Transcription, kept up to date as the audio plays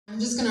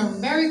just going to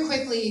very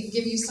quickly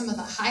give you some of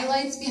the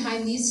highlights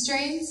behind these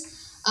strains.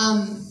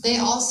 They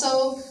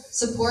also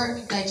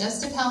support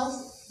digestive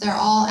health. They're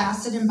all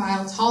acid and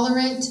bile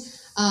tolerant.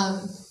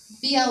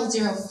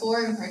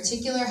 BL04 in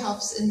particular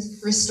helps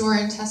restore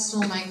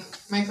intestinal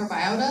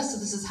microbiota, so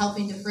this is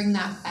helping to bring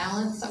that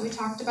balance that we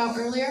talked about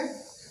earlier.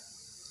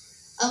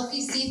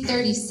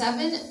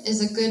 LPC37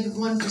 is a good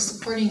one for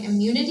supporting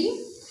immunity,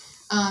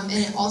 and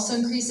it also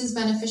increases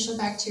beneficial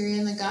bacteria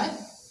in the gut.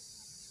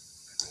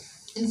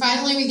 And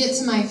finally, we get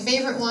to my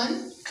favorite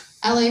one,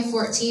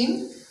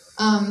 LA14.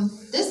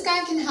 This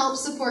guy can help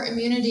support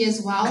immunity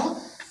as well,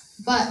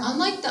 but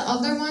unlike the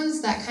other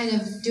ones that kind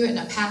of do it in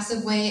a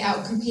passive way,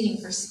 out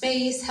competing for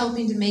space,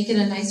 helping to make it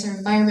a nicer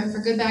environment for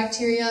good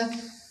bacteria,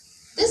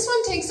 this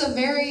one takes a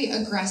very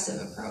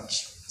aggressive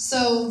approach.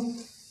 So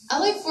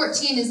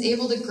LA14 is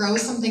able to grow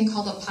something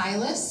called a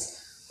pilus,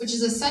 which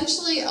is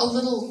essentially a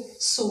little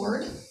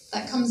sword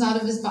that comes out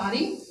of his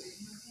body.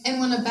 And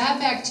when a bad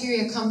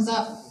bacteria comes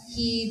up,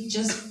 he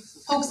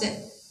just pokes it.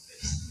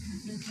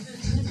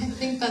 I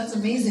think that's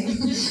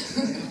amazing.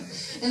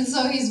 And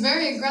so he's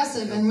very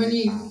aggressive, and when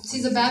he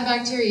sees a bad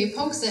bacteria, he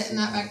pokes it, and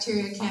that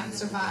bacteria can't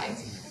survive.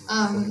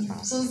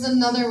 So this is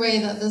another way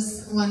that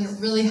this one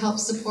really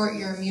helps support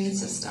your immune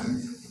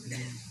system.